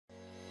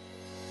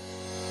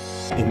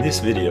In this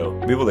video,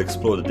 we will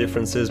explore the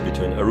differences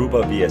between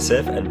Aruba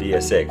VSF and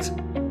VSX,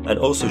 and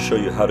also show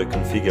you how to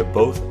configure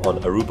both on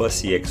Aruba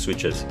CX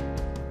switches.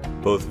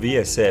 Both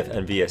VSF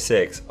and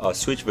VSX are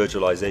switch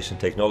virtualization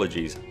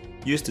technologies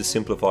used to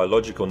simplify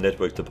logical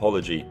network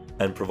topology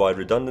and provide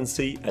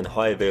redundancy and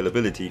high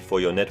availability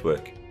for your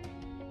network.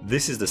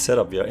 This is the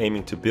setup we are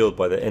aiming to build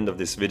by the end of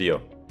this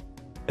video.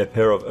 A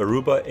pair of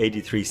Aruba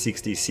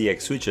 8360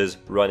 CX switches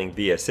running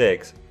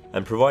VSX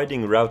and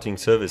providing routing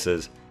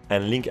services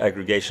and link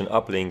aggregation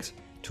uplinks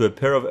to a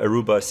pair of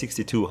Aruba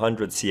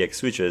 6200 CX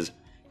switches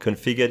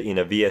configured in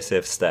a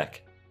VSF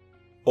stack.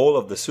 All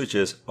of the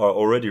switches are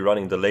already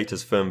running the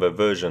latest firmware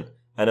version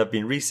and have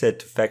been reset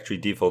to factory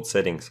default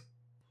settings.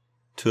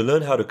 To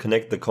learn how to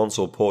connect the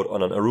console port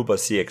on an Aruba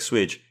CX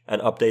switch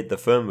and update the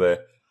firmware,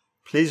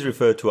 please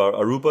refer to our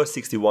Aruba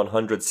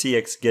 6100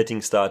 CX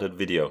Getting Started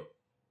video.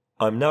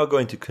 I'm now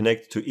going to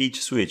connect to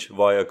each switch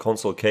via a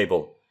console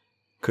cable,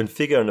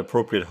 configure an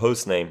appropriate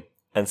hostname,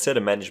 and set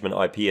a management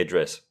IP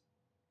address.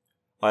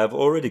 I have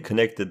already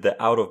connected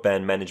the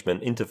out-of-band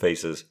management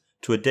interfaces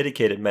to a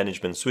dedicated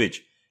management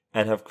switch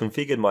and have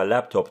configured my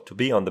laptop to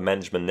be on the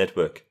management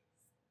network.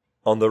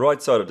 On the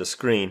right side of the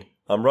screen,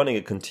 I'm running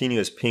a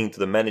continuous ping to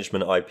the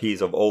management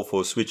IPs of all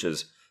four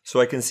switches so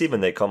I can see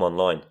when they come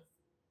online.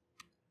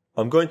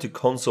 I'm going to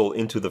console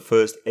into the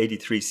first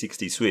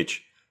 8360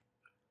 switch.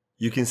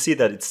 You can see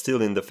that it's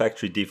still in the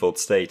factory default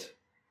state.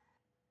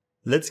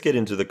 Let's get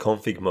into the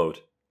config mode,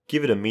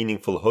 give it a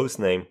meaningful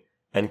hostname,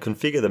 and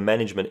configure the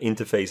management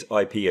interface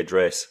IP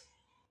address.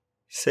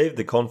 Save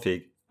the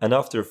config, and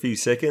after a few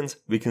seconds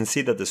we can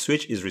see that the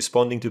switch is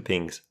responding to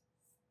pings.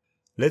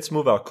 Let's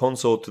move our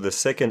console to the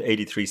second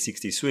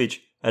 8360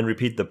 switch and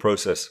repeat the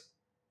process.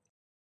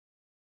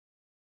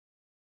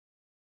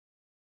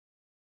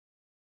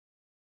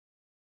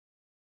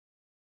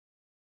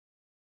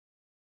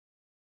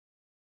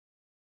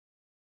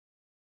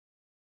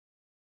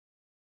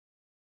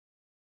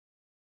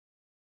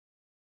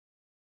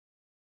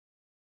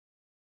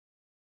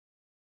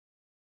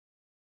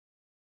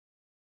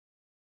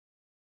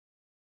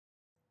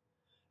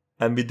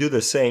 And we do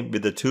the same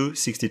with the two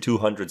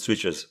 6200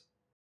 switches.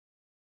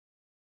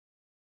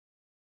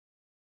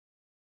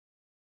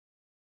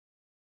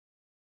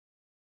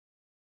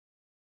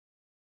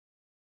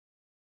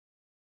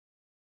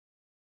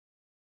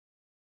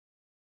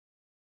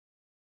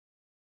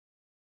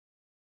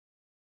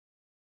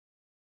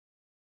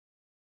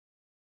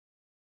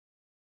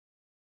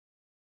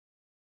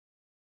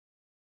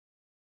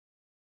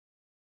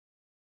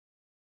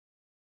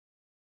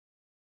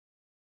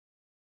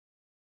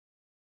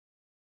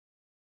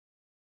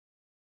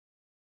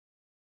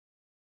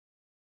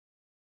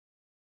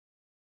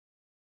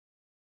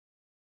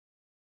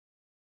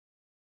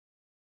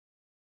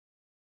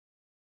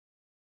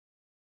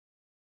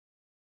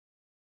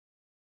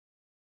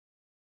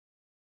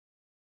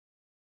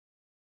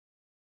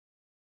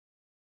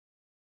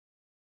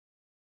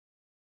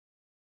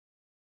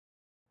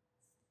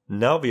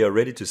 Now we are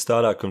ready to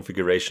start our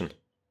configuration.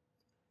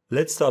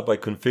 Let's start by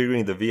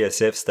configuring the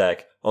VSF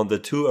stack on the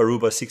two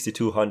Aruba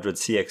 6200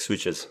 CX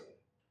switches.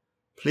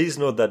 Please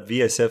note that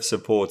VSF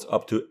supports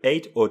up to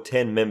 8 or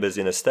 10 members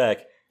in a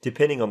stack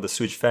depending on the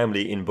switch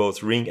family in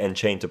both ring and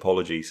chain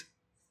topologies.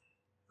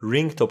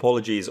 Ring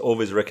topology is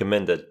always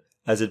recommended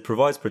as it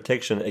provides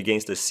protection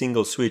against a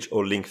single switch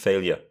or link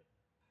failure.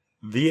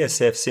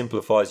 VSF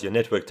simplifies your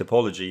network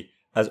topology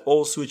as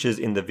all switches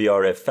in the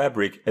VRF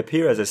fabric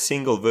appear as a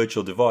single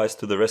virtual device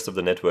to the rest of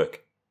the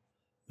network.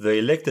 The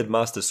elected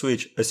master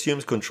switch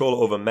assumes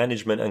control over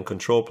management and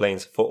control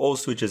planes for all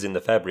switches in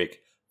the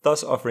fabric,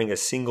 thus offering a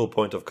single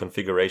point of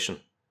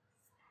configuration.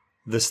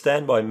 The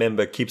standby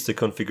member keeps the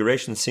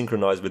configuration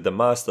synchronized with the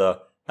master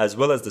as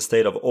well as the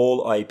state of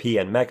all IP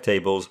and MAC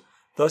tables,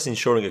 thus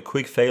ensuring a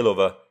quick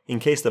failover in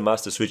case the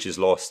master switch is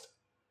lost.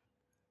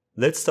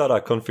 Let's start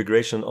our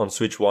configuration on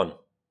switch 1.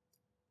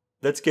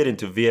 Let's get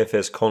into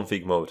VFS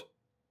config mode.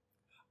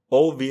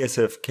 All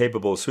VSF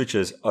capable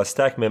switches are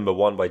stack member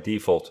 1 by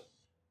default.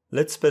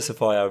 Let's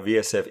specify our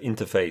VSF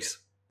interface.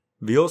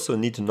 We also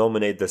need to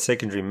nominate the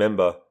secondary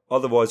member,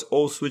 otherwise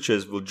all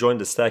switches will join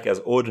the stack as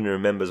ordinary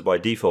members by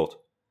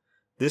default.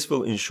 This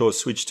will ensure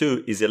switch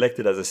 2 is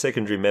elected as a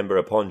secondary member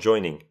upon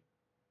joining.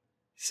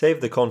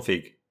 Save the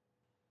config.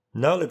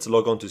 Now let's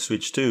log on to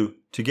switch 2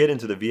 to get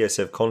into the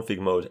VSF config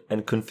mode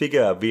and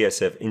configure our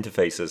VSF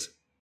interfaces.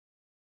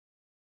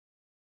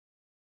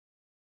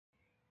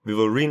 We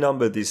will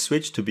renumber this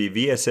switch to be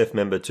VSF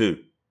member 2.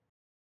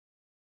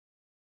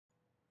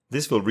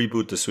 This will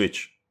reboot the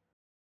switch.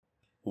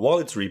 While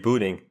it's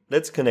rebooting,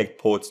 let's connect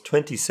ports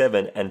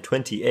 27 and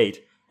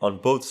 28 on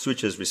both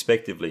switches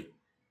respectively.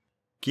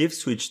 Give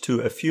switch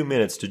 2 a few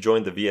minutes to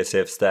join the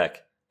VSF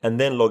stack, and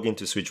then log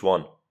into switch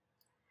 1.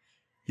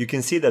 You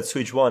can see that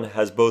switch 1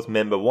 has both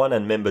member 1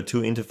 and member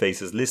 2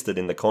 interfaces listed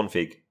in the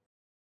config.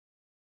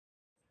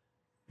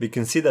 We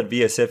can see that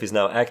VSF is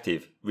now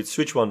active, with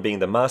switch 1 being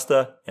the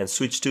master and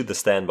switch 2 the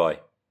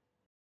standby.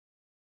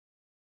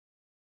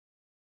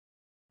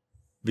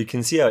 We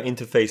can see our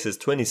interfaces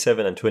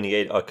 27 and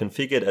 28 are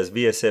configured as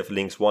VSF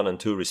links 1 and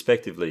 2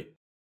 respectively,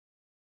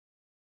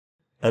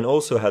 and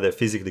also how they're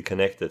physically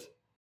connected.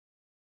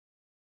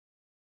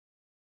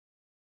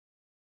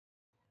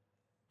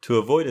 To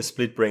avoid a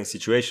split brain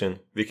situation,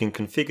 we can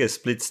configure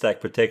split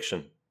stack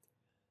protection.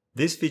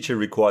 This feature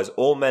requires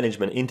all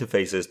management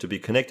interfaces to be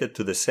connected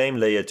to the same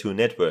layer 2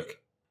 network.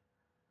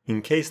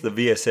 In case the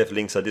VSF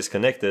links are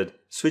disconnected,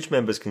 switch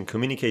members can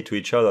communicate to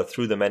each other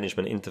through the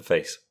management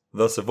interface,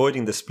 thus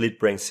avoiding the split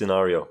brain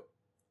scenario.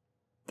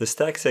 The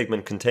stack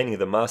segment containing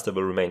the master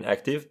will remain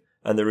active,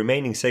 and the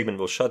remaining segment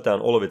will shut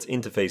down all of its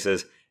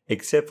interfaces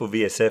except for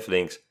VSF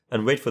links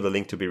and wait for the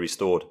link to be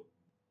restored.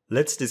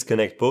 Let's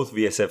disconnect both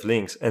VSF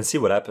links and see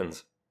what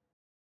happens.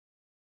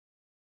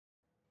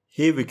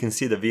 Here we can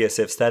see the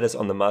VSF status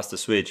on the master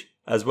switch,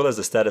 as well as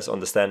the status on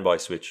the standby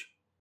switch.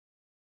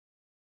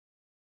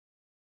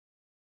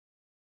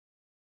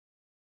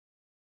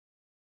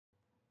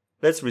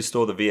 Let's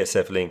restore the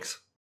VSF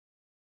links.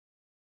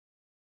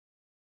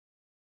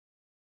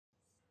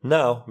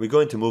 Now we're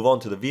going to move on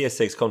to the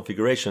VSX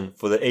configuration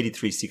for the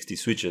 8360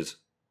 switches.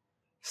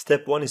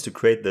 Step 1 is to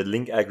create the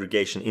link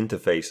aggregation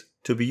interface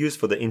to be used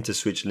for the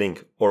inter-switch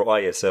link, or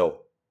ISL.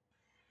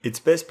 It's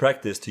best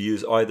practice to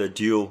use either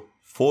dual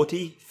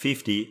 40,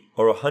 50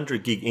 or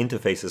 100 gig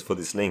interfaces for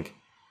this link.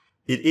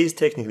 It is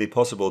technically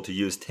possible to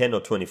use 10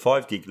 or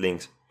 25 gig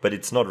links, but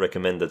it's not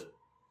recommended.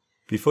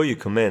 Before you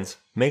commence,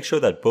 make sure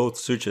that both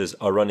switches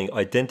are running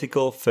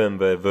identical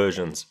firmware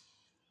versions.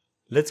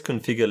 Let's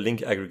configure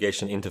link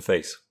aggregation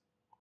interface.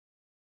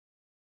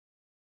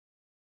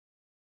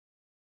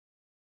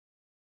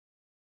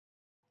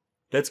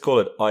 Let's call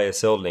it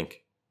ISL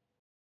link.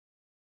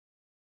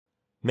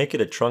 Make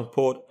it a trunk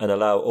port and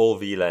allow all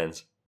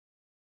VLANs.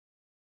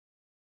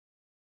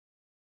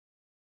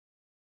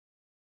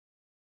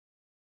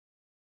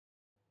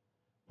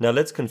 Now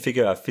let's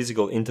configure our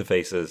physical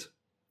interfaces.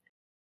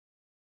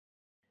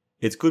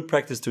 It's good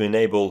practice to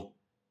enable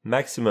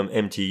maximum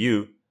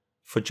MTU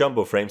for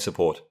jumbo frame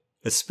support,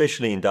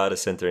 especially in data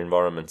center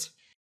environments.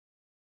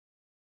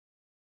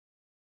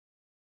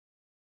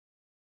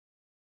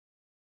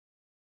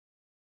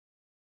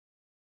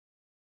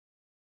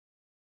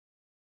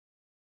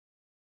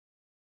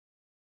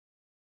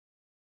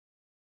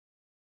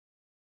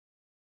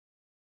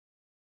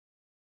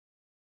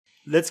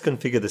 Let's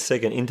configure the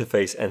second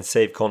interface and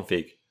save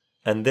config,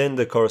 and then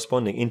the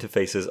corresponding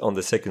interfaces on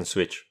the second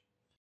switch.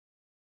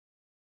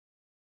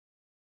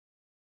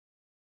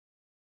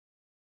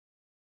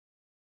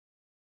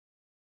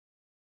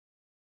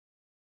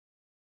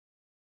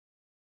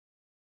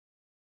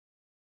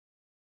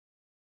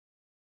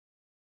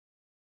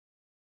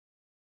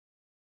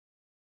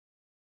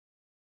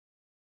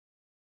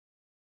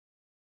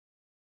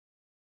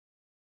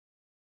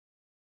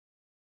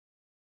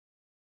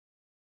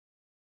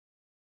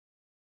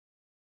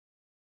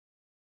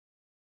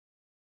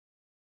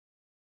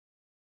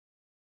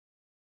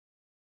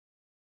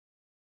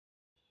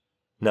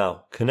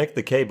 Now connect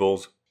the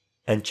cables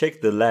and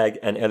check the lag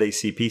and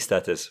LACP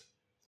status.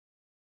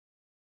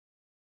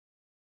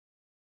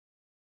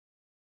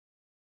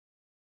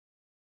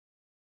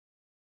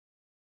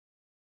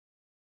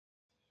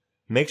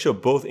 Make sure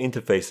both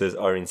interfaces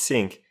are in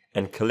sync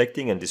and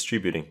collecting and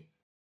distributing.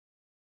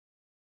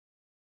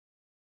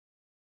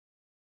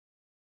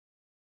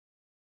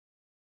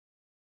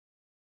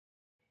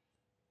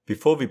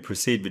 Before we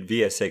proceed with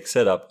VSX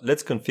setup,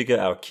 let's configure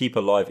our keep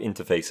alive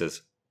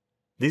interfaces.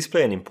 These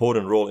play an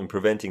important role in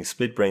preventing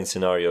split brain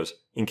scenarios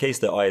in case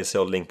the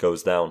ISL link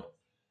goes down.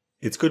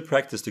 It's good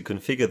practice to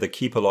configure the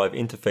keep alive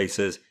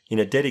interfaces in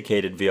a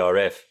dedicated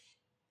VRF.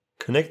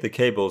 Connect the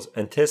cables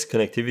and test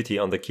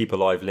connectivity on the keep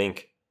alive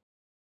link.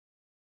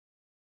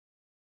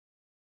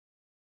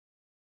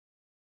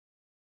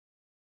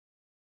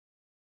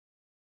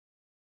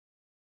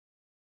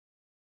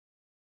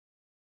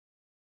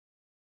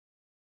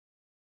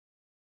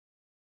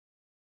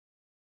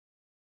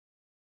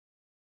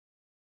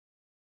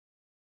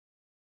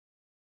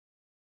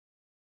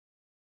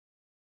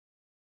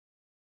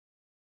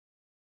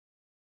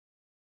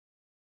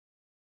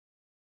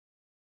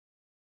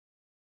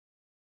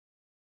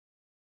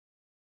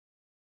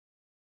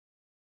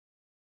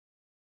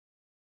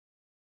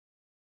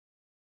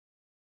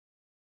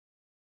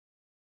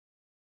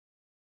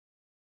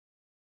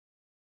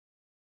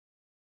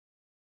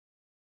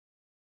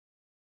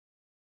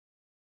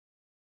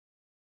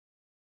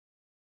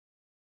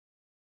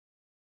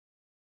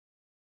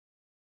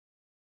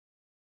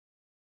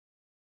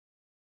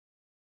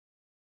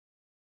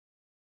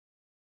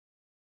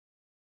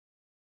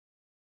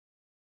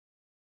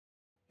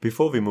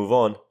 Before we move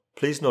on,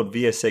 please note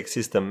VSX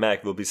System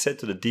MAC will be set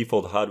to the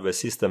default hardware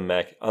System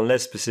MAC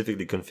unless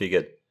specifically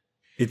configured.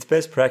 It's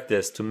best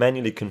practice to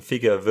manually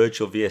configure a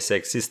virtual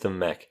VSX System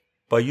MAC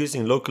by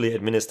using locally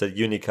administered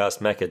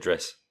unicast MAC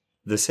address.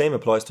 The same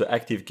applies to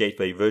Active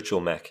Gateway Virtual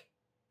MAC.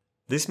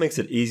 This makes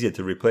it easier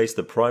to replace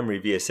the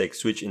primary VSX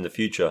switch in the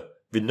future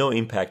with no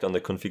impact on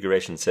the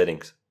configuration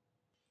settings.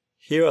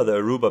 Here are the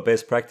Aruba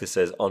best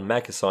practices on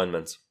MAC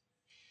assignments.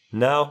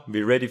 Now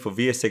be ready for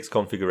VSX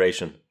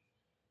configuration.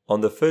 On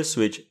the first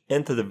switch,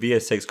 enter the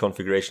VSX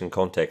configuration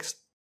context.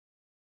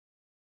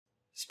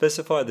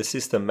 Specify the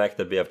system MAC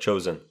that we have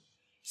chosen.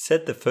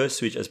 Set the first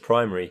switch as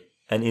primary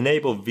and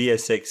enable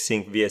VSX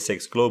Sync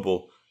VSX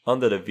Global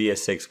under the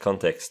VSX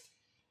context.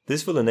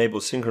 This will enable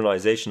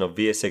synchronization of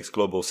VSX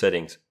Global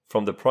settings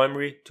from the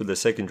primary to the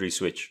secondary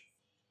switch.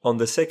 On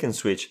the second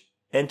switch,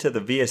 enter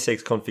the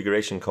VSX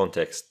configuration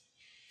context.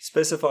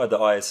 Specify the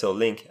ISL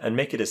link and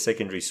make it a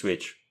secondary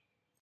switch.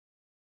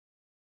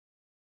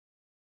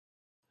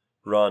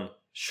 Run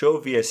Show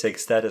VSX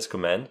Status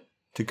command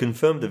to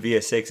confirm the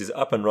VSX is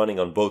up and running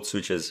on both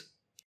switches.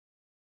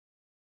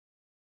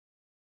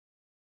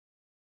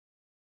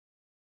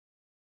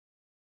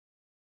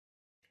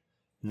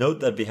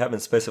 Note that we haven't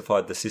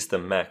specified the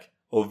system MAC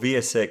or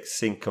VSX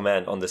sync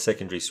command on the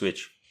secondary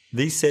switch.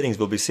 These settings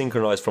will be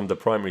synchronized from the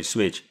primary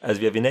switch as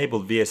we have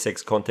enabled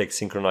VSX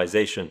context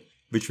synchronization,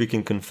 which we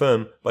can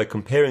confirm by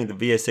comparing the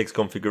VSX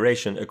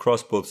configuration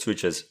across both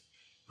switches.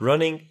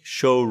 Running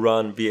Show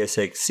Run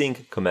VSX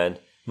Sync command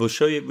will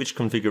show you which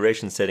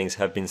configuration settings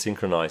have been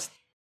synchronized.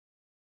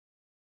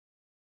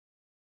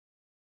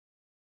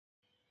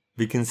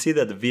 We can see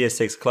that the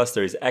VSX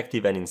cluster is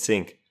active and in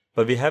sync,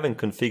 but we haven't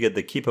configured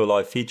the Keep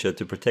Alive feature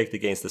to protect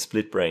against the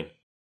split brain.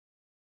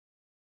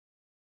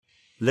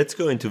 Let's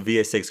go into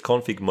VSX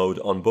config mode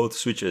on both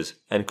switches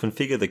and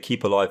configure the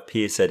Keep Alive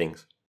peer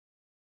settings.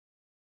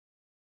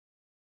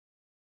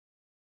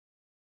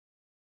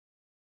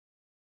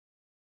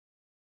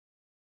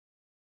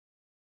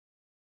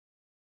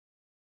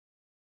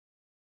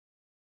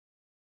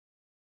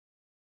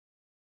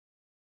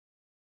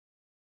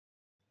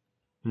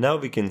 Now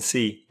we can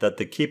see that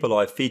the Keep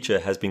Alive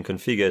feature has been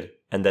configured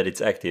and that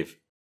it's active.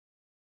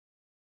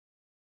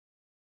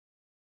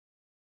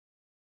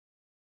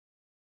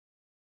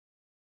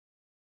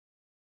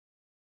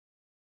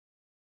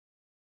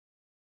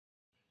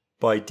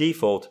 By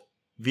default,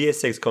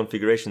 VSX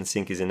configuration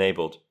sync is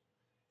enabled.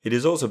 It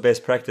is also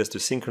best practice to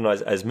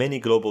synchronize as many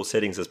global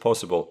settings as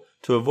possible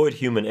to avoid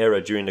human error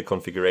during the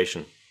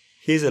configuration.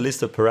 Here's a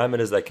list of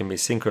parameters that can be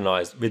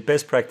synchronized with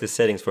best practice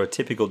settings for a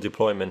typical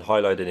deployment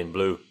highlighted in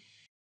blue.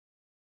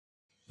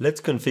 Let's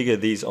configure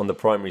these on the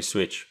primary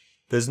switch.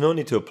 There's no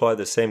need to apply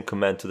the same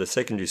command to the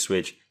secondary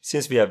switch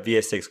since we have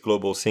VSX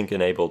Global Sync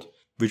enabled,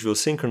 which will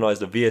synchronize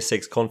the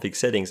VSX config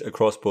settings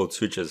across both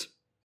switches.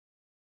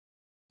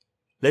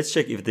 Let's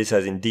check if this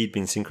has indeed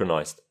been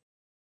synchronized.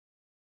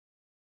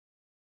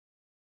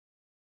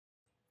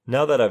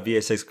 Now that our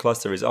VSX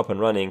cluster is up and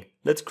running,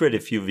 let's create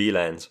a few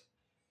VLANs.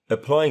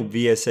 Applying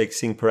VSX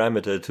sync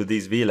parameter to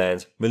these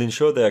VLANs will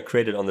ensure they are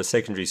created on the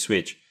secondary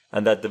switch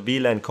and that the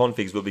VLAN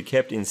configs will be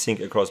kept in sync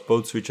across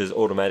both switches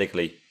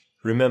automatically.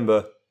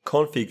 Remember,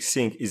 config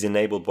sync is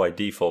enabled by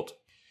default.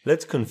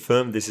 Let's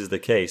confirm this is the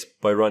case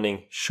by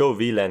running show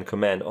VLAN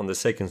command on the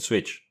second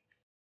switch.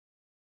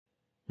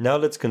 Now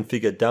let's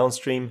configure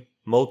downstream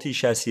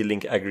multi-chassis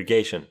link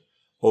aggregation,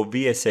 or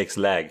VSX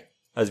lag,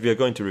 as we are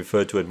going to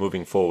refer to it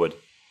moving forward.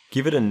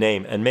 Give it a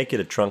name and make it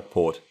a trunk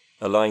port,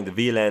 allowing the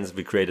VLANs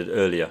we created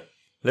earlier.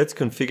 Let's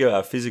configure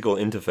our physical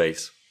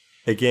interface.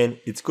 Again,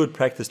 it's good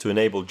practice to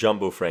enable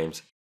jumbo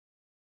frames.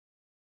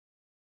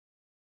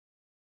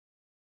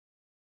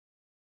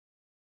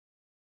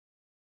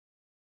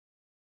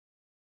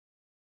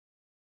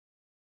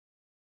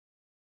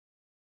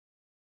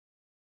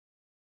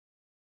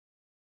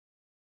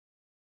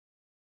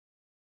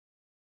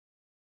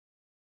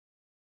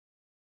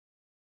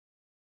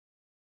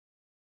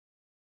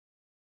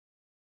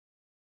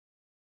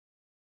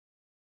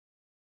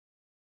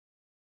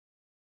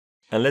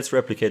 And let's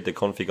replicate the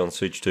config on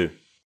switch 2.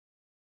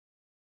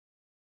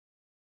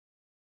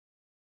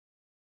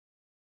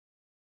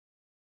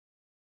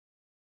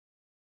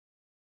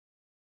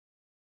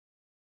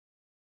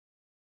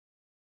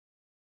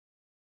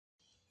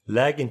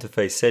 Lag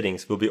interface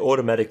settings will be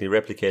automatically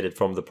replicated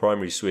from the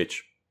primary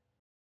switch.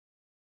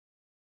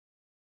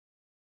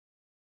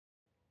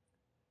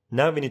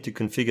 Now we need to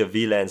configure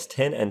VLANs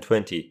 10 and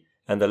 20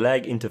 and the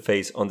lag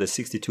interface on the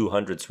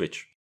 6200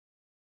 switch.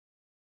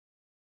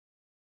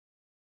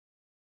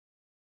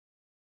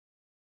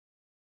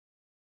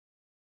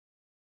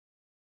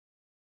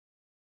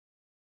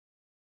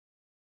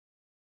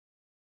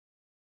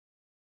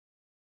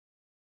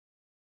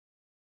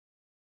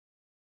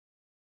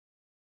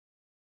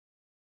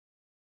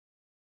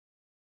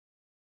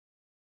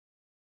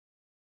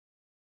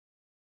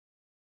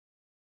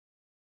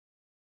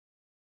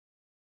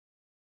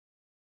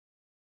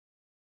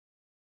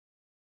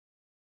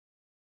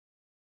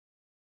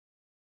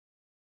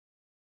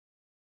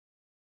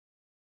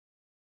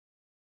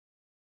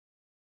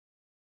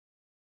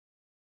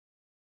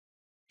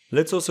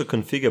 Let's also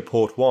configure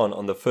port 1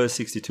 on the first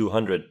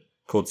 6200,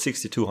 called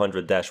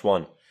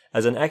 6200-1,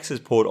 as an access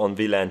port on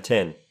VLAN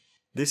 10.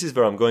 This is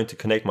where I'm going to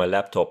connect my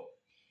laptop.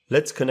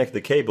 Let's connect the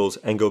cables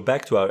and go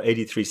back to our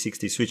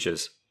 8360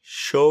 switches.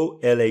 Show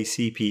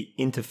LACP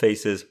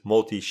interfaces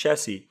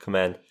multi-chassis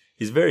command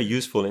is very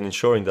useful in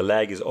ensuring the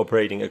lag is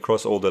operating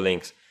across all the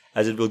links,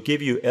 as it will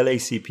give you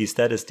LACP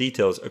status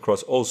details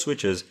across all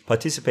switches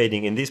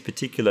participating in this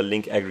particular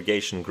link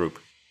aggregation group.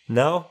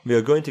 Now we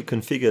are going to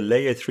configure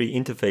layer 3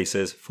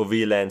 interfaces for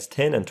VLANs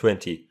 10 and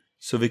 20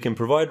 so we can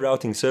provide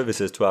routing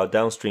services to our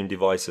downstream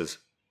devices.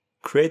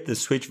 Create the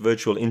Switch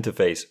Virtual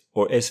Interface,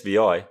 or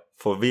SVI,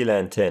 for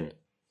VLAN 10.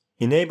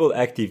 Enable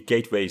Active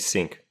Gateway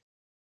Sync.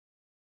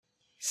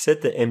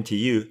 Set the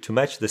MTU to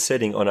match the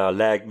setting on our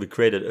lag we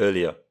created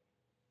earlier.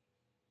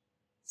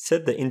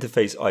 Set the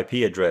interface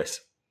IP address.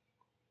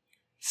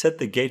 Set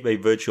the gateway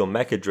virtual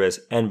MAC address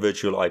and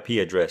virtual IP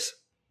address.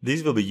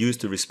 These will be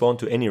used to respond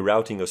to any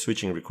routing or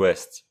switching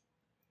requests.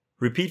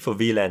 Repeat for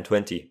VLAN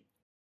 20.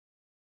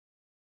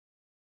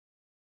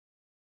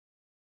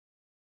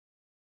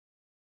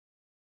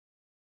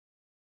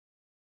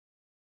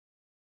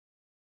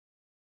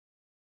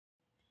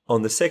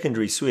 On the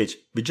secondary switch,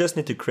 we just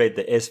need to create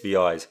the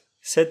SVIs,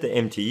 set the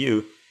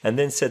MTU, and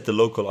then set the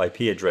local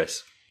IP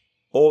address.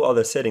 All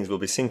other settings will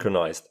be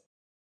synchronized.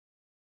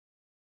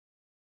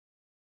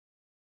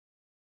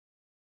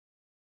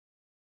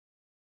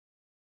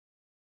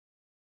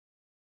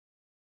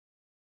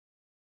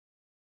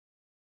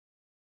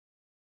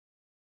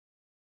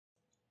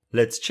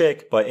 Let's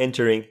check by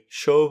entering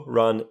show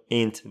run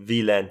int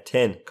VLAN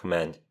 10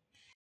 command.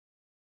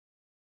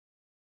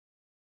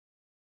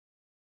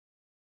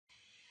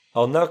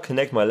 I'll now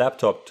connect my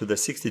laptop to the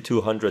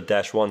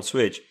 6200-1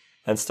 switch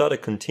and start a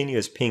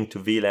continuous ping to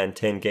VLAN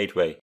 10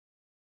 gateway.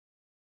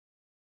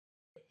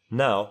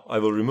 Now I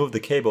will remove the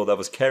cable that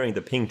was carrying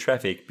the ping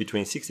traffic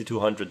between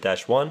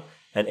 6200-1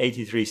 and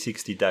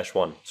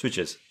 8360-1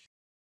 switches.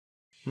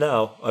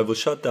 Now I will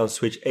shut down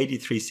switch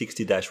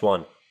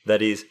 8360-1,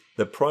 that is,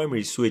 the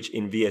primary switch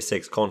in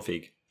VSX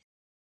config.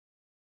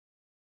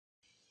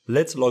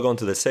 Let's log on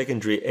to the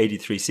secondary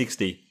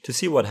 8360 to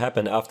see what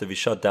happened after we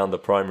shut down the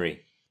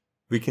primary.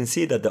 We can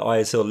see that the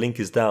ISL link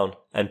is down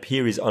and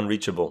peer is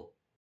unreachable.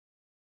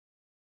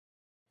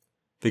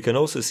 We can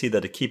also see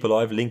that the keep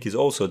alive link is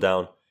also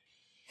down,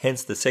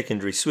 hence the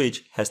secondary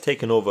switch has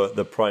taken over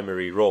the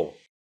primary role.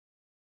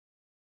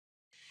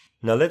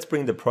 Now let's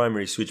bring the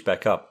primary switch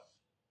back up.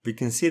 We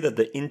can see that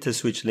the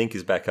inter-switch link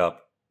is back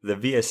up, the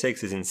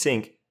VSX is in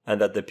sync,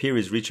 and that the peer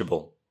is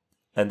reachable.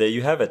 And there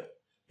you have it.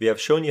 We have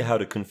shown you how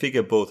to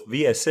configure both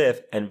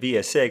VSF and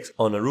VSX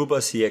on Aruba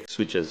CX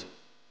switches.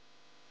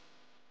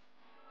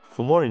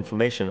 For more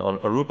information on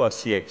Aruba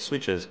CX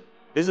switches,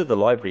 visit the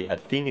library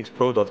at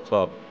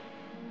phoenixpro.club.